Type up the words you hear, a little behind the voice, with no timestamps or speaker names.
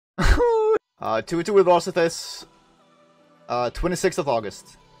2-2 with Velocitus. 26th of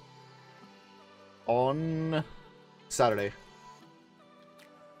August. On Saturday.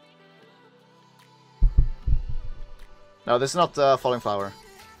 No, this is not Falling Flower.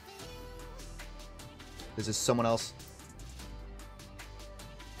 This is someone else.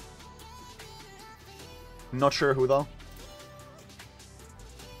 Not sure who though.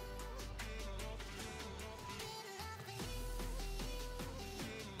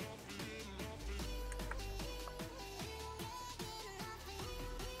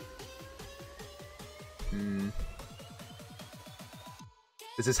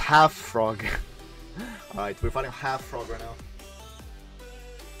 This is half frog. Alright, we're fighting half frog right now.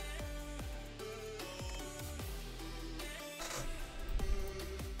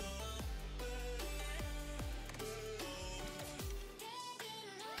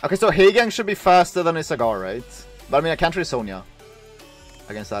 Okay, so Heigang should be faster than Isagar, right? But I mean, I can't really Sonya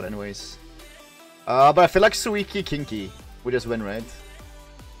against that anyways. But I feel like Suiki Kinki would just win, right?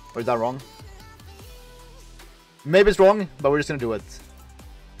 Or is that wrong? Maybe it's wrong, but we're just gonna do it.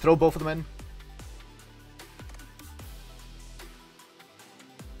 Throw both of them in.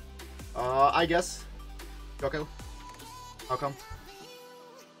 I guess. Jocko. How come?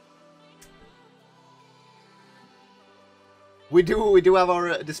 We do have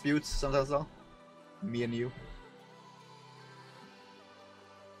our disputes sometimes though. Me and you.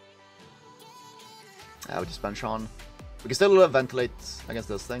 I would just ban Sean. We can still ventilate against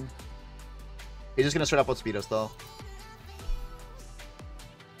this thing. He's just gonna straight up outspeed us though.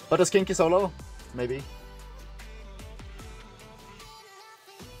 But does Kinki solo? Maybe.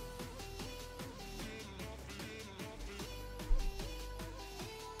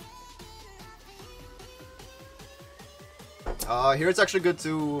 Here it's actually good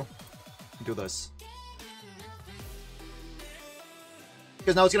to do this.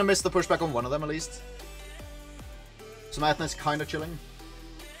 Because now it's gonna miss the pushback on one of them at least. So Matna is kinda chilling.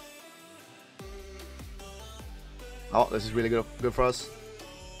 Oh, this is really good for us.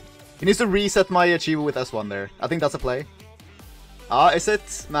 He needs to reset my Chivo with S1 there. I think that's a play. Is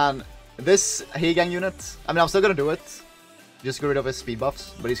it? Man, this Heigang unit, I mean, I'm still gonna do it. Just get rid of his speed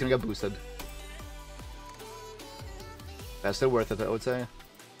buffs, but he's gonna get boosted. That's still worth it, I would say.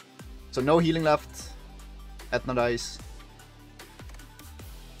 So no healing left. Etna dies.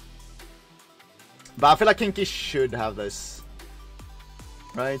 But I feel like Kinki should have this.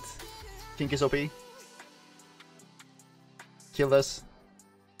 Right? Kinki's OP. Kill this.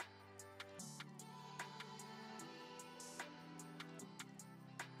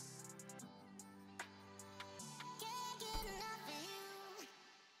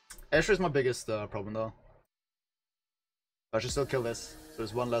 Escher is my biggest problem though. I should still kill this, so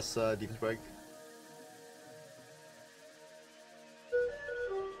there's one less defense break.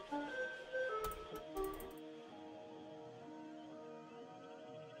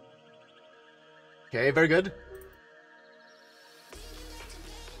 Okay, very good.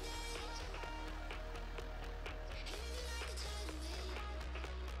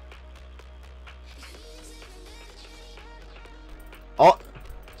 Oh,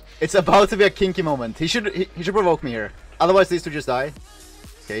 it's about to be a Kinki moment. He should provoke me here. Otherwise, these two just die.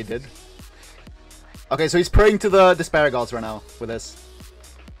 Okay, he did. Okay, so he's praying to the Despair Gods right now with this.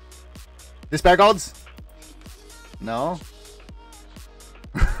 Despair Gods? No.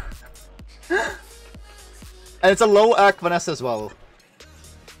 And it's a low Ak Vanessa as well.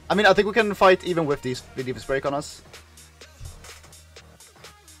 I mean, I think we can fight even with the Deepest Break on us.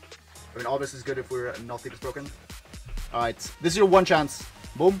 I mean, all this is good if we're not Deepest Broken. Alright, this is your one chance.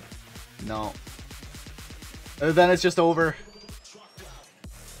 Boom. No. Then it's just over.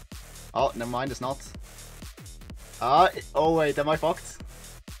 Oh, never mind, it's not. Oh wait, am I fucked?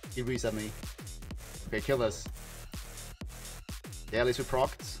 He reset me. Okay, kill this. Yeah, at least we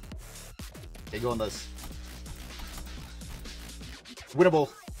procced. Okay, go on this. Winnable.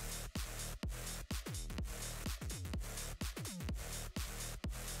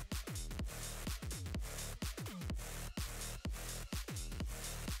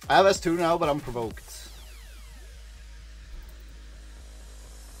 I have S2 now, but I'm provoked.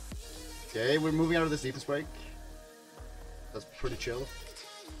 Okay, we're moving out of this Deepest Break. That's pretty chill.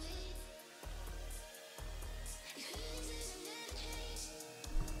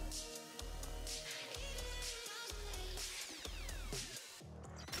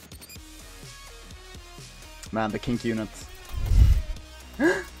 Man, the Kinki unit.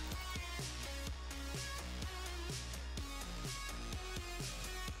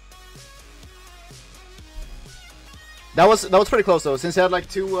 That was pretty close though, since he had like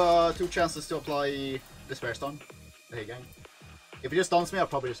two chances to apply Despair Stun. The Heigang. If he just stuns me, I'll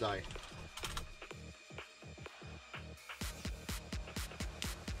probably just die.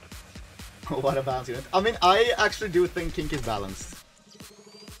 What a balanced unit. I mean, I actually do think kinki is balanced.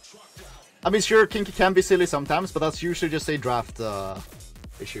 I mean, sure, kinki can be silly sometimes, but that's usually just a draft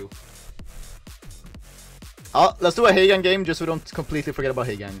issue. Let's do a Heigang game, just so we don't completely forget about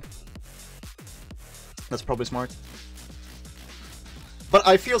Heigang. That's probably smart. But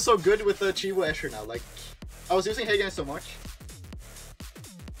I feel so good with the Chiwu Escher now. Like, I was using Heigang so much.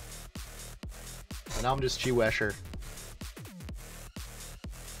 And now I'm just Chiwu Escher.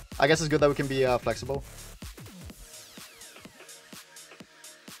 I guess it's good that we can be flexible.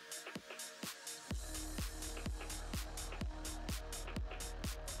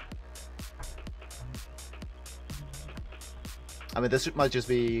 I mean, this might just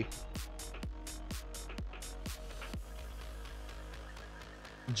be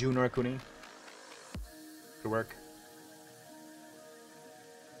June or Akuni to work.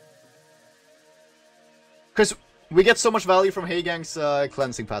 Chris, we get so much value from Heigang's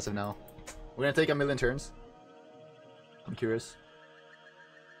cleansing passive now. We're gonna take a million turns. I'm curious.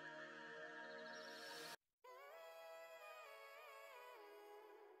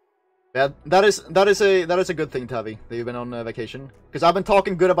 Yeah, that is a good thing, Tavi, that you've been on vacation. Because I've been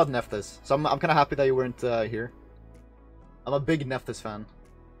talking good about Nephthys, so I'm kind of happy that you weren't here. I'm a big Nephthys fan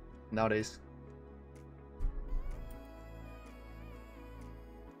nowadays.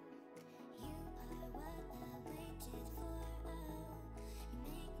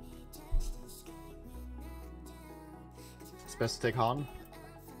 It's best to take Han.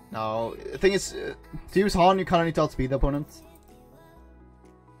 No, the thing is, to use Han, you kind of need to outspeed the opponent.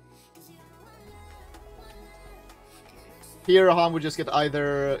 Here, Han would just get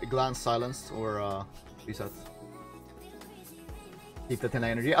either glance silenced or reset. Keep the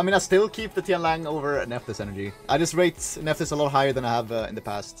Tianlang energy. I mean, I still keep the Tianlang over Nephthys energy. I just rate Nephthys a lot higher than I have in the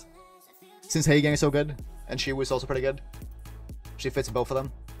past. Since Heigang is so good, and Chiwu is also pretty good. She fits both of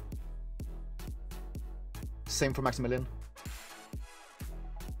them. Same for Maximilian.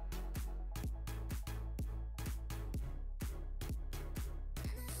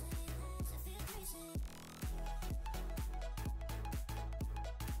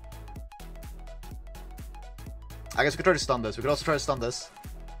 I guess we could try to stun this. We could also try to stun this.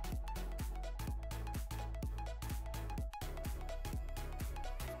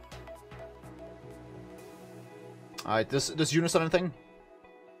 Alright, does Juno stun anything?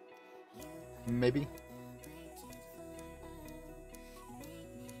 Maybe.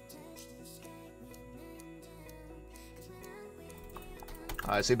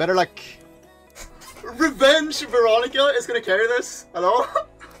 Alright, so you better like... Revenge Veronica is gonna carry this? Hello?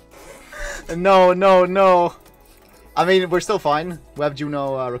 No, no, no. I mean, we're still fine. We have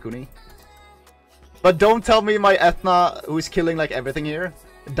Juno Rakuni. But don't tell me my Ethna, who's killing like everything here,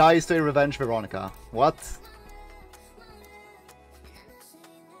 dies to a Revenge Veronica. What?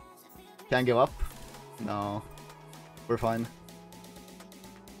 Can't give up? No. We're fine.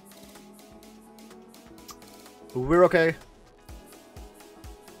 We're okay.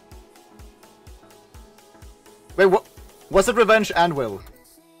 Wait, what? Was it Revenge and Will?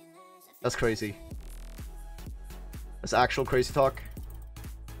 That's crazy. That's actual crazy talk.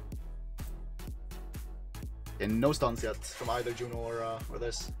 And no stuns yet from either Juno or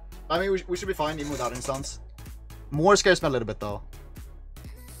this. I mean, we should be fine even without any stuns. More scares me a little bit though.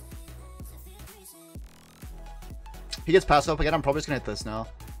 He gets passed up again. I'm probably just gonna hit this now.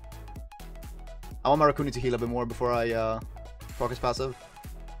 I want my Rakuni to heal a bit more before I proc his passive.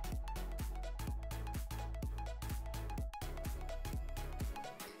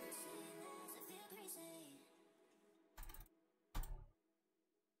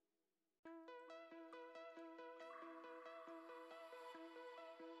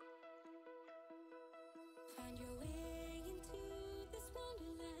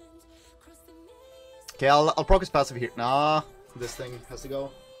 Okay, I'll proc his passive here. Nah, this thing has to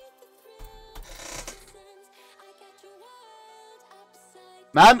go.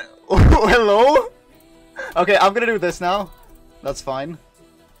 Man! Oh, hello? Okay, I'm gonna do this now. That's fine.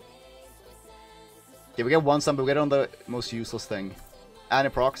 Okay, we get one stun, but we get on the most useless thing. And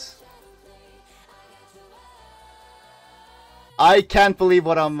it procs. I can't believe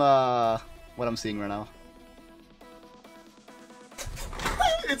what I'm seeing right now.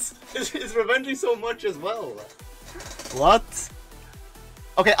 It's revenging so much as well. What?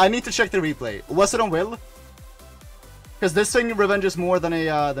 Okay, I need to check the replay. Was it on Will? Because this thing revenges more than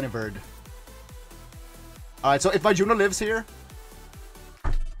a bird. Alright, so if my Juno lives here,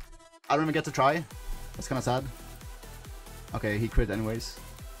 I don't even get to try. That's kind of sad. Okay, he crit anyways.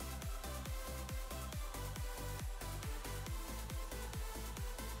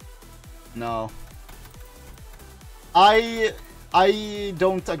 No. I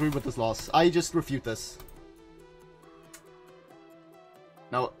don't agree with this loss. I just refute this.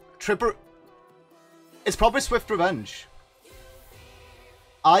 No, Tripper... It's probably Swift Revenge.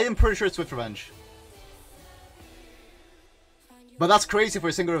 I am pretty sure it's Swift Revenge. But that's crazy for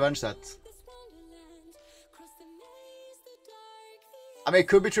a single revenge set. I mean, it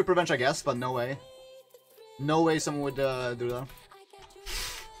could be Trip Revenge, I guess, but no way. No way someone would do that.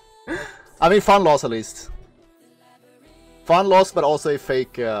 I mean, fun loss at least. Fun loss, but also a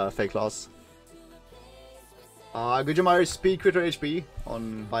fake loss. Gujamari speed crit or HP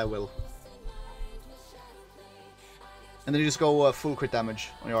on by will. And then you just go full crit damage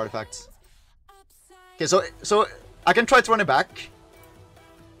on your artifacts. Okay, so I can try to run it back.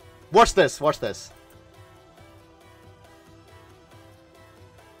 Watch this, watch this.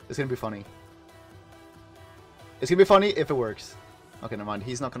 It's gonna be funny. It's gonna be funny if it works. Okay, never mind.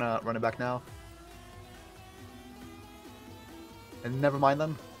 He's not gonna run it back now. And never mind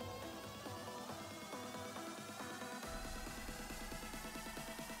then.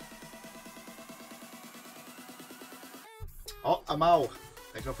 Oh, Amao.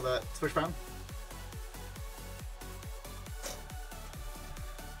 Thanks for the Switch Prime.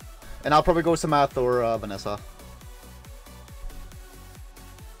 And I'll probably go Samath or Vanessa.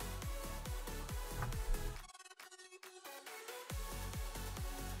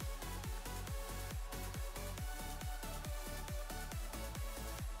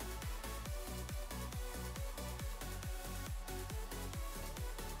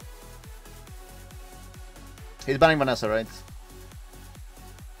 He's banning Vanessa, right?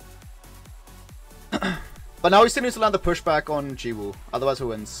 But now he still needs to land the pushback on Jiwoo. Otherwise he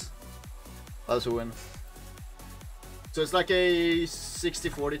wins. Otherwise we win. So it's like a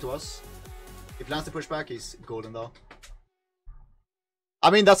 60-40 to us. If he lands the pushback, he's golden though. I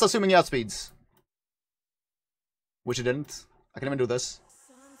mean, that's assuming he outspeeds. Which he didn't. I can even do this.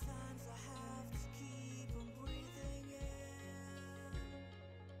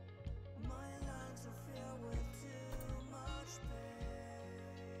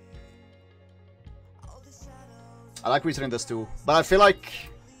 I like resetting this too, but I feel like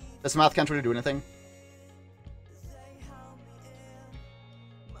this math can't really do anything.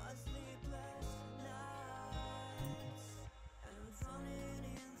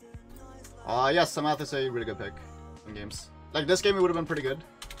 Yes, Samath is a really good pick in games. Like this game, it would have been pretty good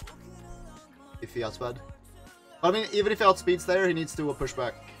if he outsped. But I mean, even if he outspeeds there, he needs to push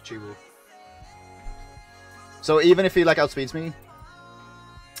back Chiwu. So even if he like outspeeds me,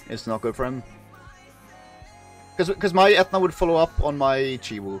 it's not good for him. Because my Etna would follow up on my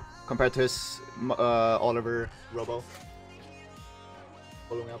Chiwu compared to his Oliver Robo.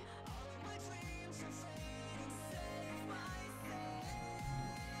 Following up.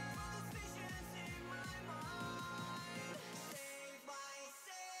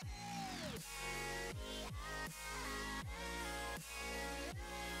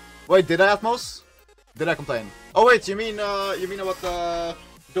 Wait, did I Atmos? Did I complain? Oh wait, you mean about the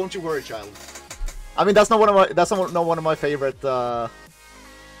Don't You Worry Child? I mean, that's not one of my favorite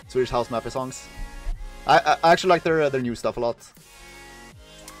Swedish House Mafia songs. I actually like their new stuff a lot.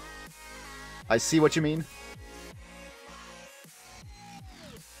 I see what you mean.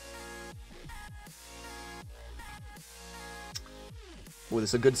 Oh, this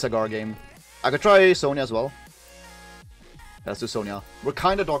is a good cigar game. I could try Sonya as well. Let's do Sonya. We're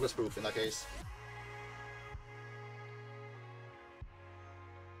kind of dogless proof in that case.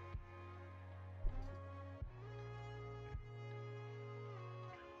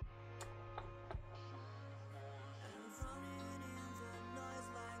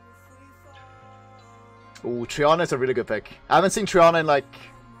 Ooh, Triana is a really good pick. I haven't seen Triana in like...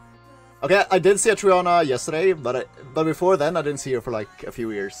 Okay, I did see a Triana yesterday, but before then I didn't see her for like a few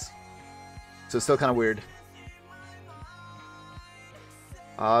years. So it's still kind of weird.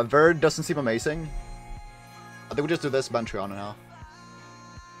 Verd doesn't seem amazing. I think we just do this, ban Triana now.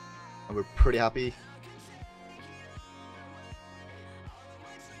 And we're pretty happy.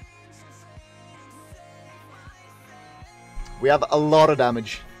 We have a lot of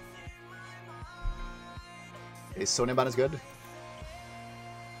damage. Okay, Sonya ban is good.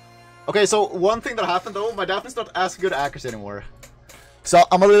 Okay, so one thing that happened though, my Daphne's not as good accuracy anymore. So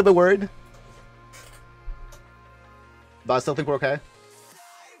I'm a little bit worried. But I still think we're okay.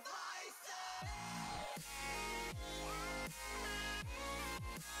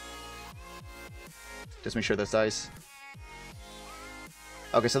 Just make sure this dies.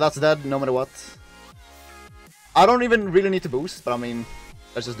 Okay, so that's dead no matter what. I don't even really need to boost, but I mean,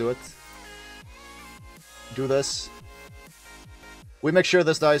 let's just do it. Do this. We make sure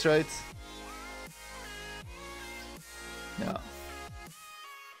this dies, right?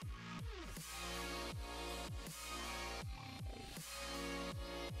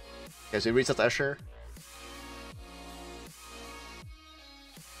 Okay, so he resets Escher.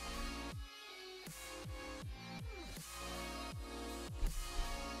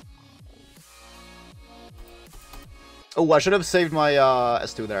 Oh, I should have saved my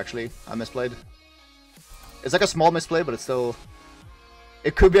S2 there, actually. I misplayed. It's like a small misplay, but it's still...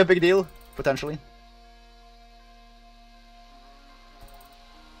 It could be a big deal, potentially.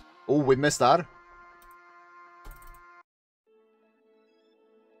 Oh, we missed that.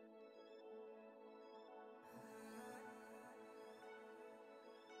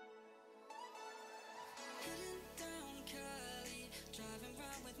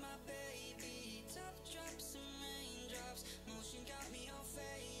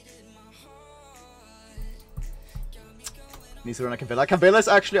 Needs to run a Cabela. Cabela is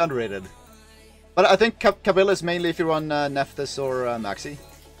actually underrated. But I think Cabela is mainly if you run Nephthys or Maxi.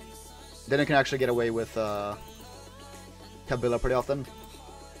 Then you can actually get away with Cabela pretty often.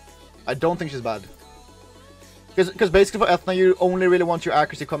 I don't think she's bad. Because basically for Ethna you only really want your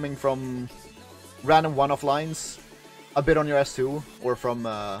accuracy coming from random one-off lines, a bit on your S2, or from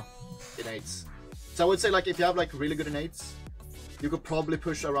innates. So I would say like if you have like really good innates, you could probably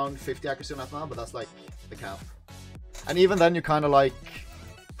push around 50 accuracy on Ethna, but that's like the cap. And even then you kind of like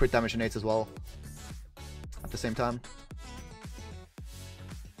crit damage innates as well at the same time.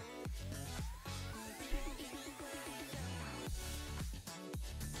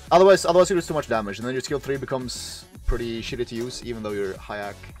 Otherwise you lose too much damage, and then your skill 3 becomes pretty shitty to use, even though you're high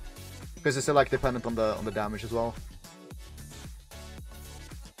AC. Because it's still like dependent on the damage as well.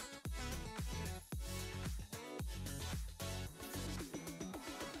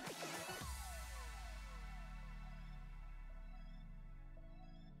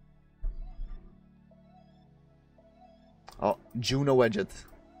 Oh, Juno Wedget.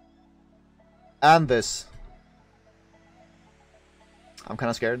 And this. I'm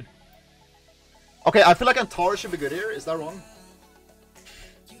kind of scared. Okay, I feel like Antares should be good here. Is that wrong?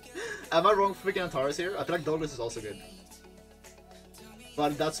 Am I wrong for picking Antares here? I feel like Douglas is also good.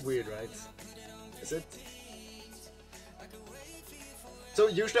 But that's weird, right? Is it? So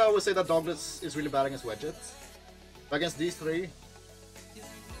usually I would say that Douglas is really bad against Wedget. But against these three,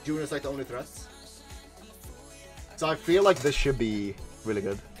 Juno is like the only threat. So I feel like this should be really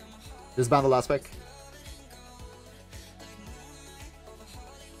good. This ban the last pick.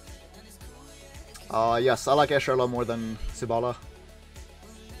 Yes, I like Escher a lot more than Sibala.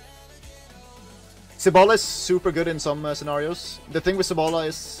 Sibala is super good in some scenarios. The thing with Sibala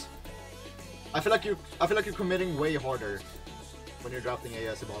is, I feel like you're committing way harder when you're drafting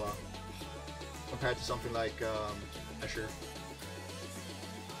a Sibala compared to something like Escher.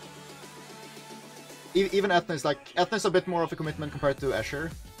 Even Ethna is like Ethna is a bit more of a commitment compared to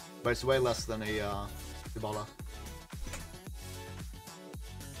Escher, but it's way less than a Sibala.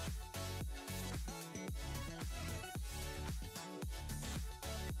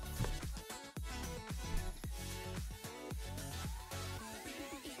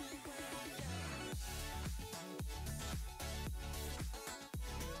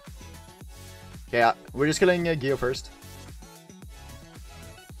 Yeah, we're just killing Geo first.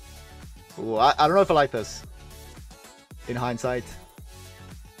 Ooh, I don't know if I like this. In hindsight.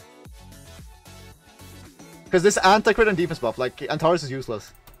 Because this anti-crit and defense buff, like, Antares is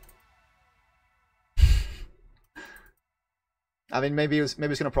useless. I mean, maybe it's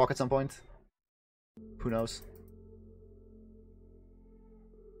gonna proc at some point. Who knows?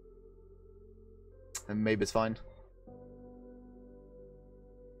 And maybe it's fine.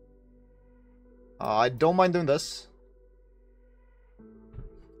 I don't mind doing this.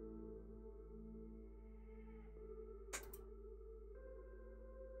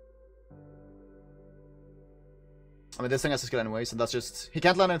 I mean, this thing has to skill anyway, so that's just... He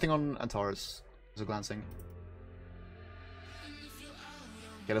can't land anything on Antares. So glancing.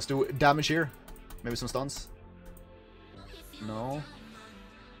 Okay, let's do damage here. Maybe some stuns. No.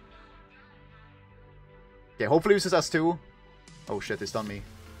 Okay, hopefully he uses S2. Oh shit, he stunned me.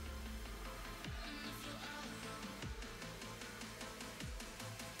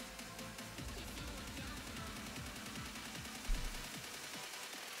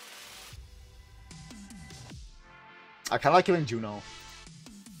 I kinda like killing Juno.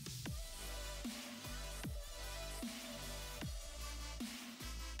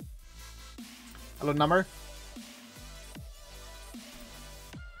 Hello, Number.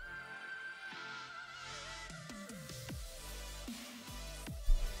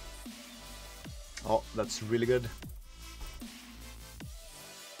 Oh, that's really good.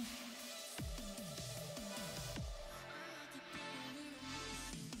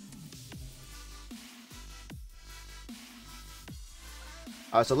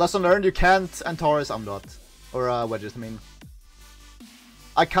 Alright, so lesson learned, you can't Antares Amdot. Or Wedges, I mean.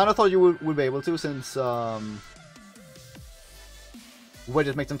 I kinda thought you would be able to, since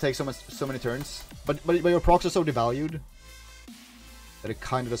Wedges make them take so many turns. But your procs are so devalued that it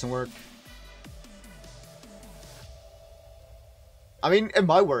kinda doesn't work. I mean, it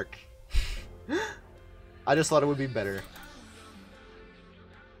might work. I just thought it would be better.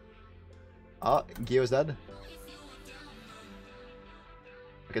 Ah, Gio's dead.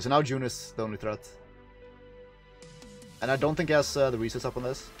 Okay, so now June is the only threat. And I don't think he has the resets up on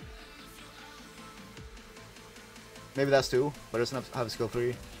this. Maybe that's 2, but it doesn't have skill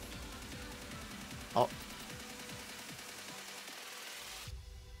 3. Oh.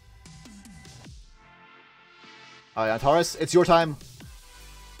 Alright, Antares, it's your time.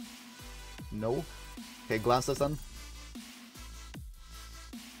 No. Okay, glance this then.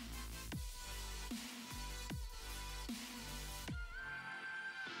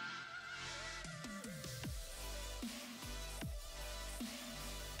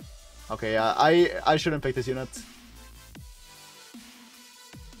 Okay, I shouldn't pick this unit.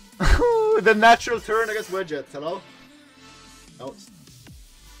 The natural turn against Widget. Hello? No.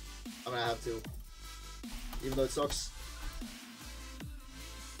 I'm gonna have to. Even though it sucks.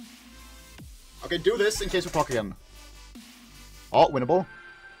 Okay, do this in case we proc again. Oh, winnable.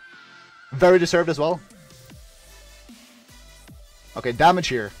 Very deserved as well. Okay, damage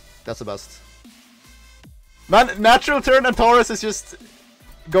here. That's the best. Man, natural turn and Taurus is just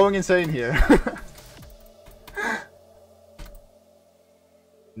going insane here.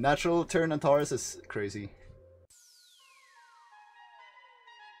 Natural turn and Taurus is crazy.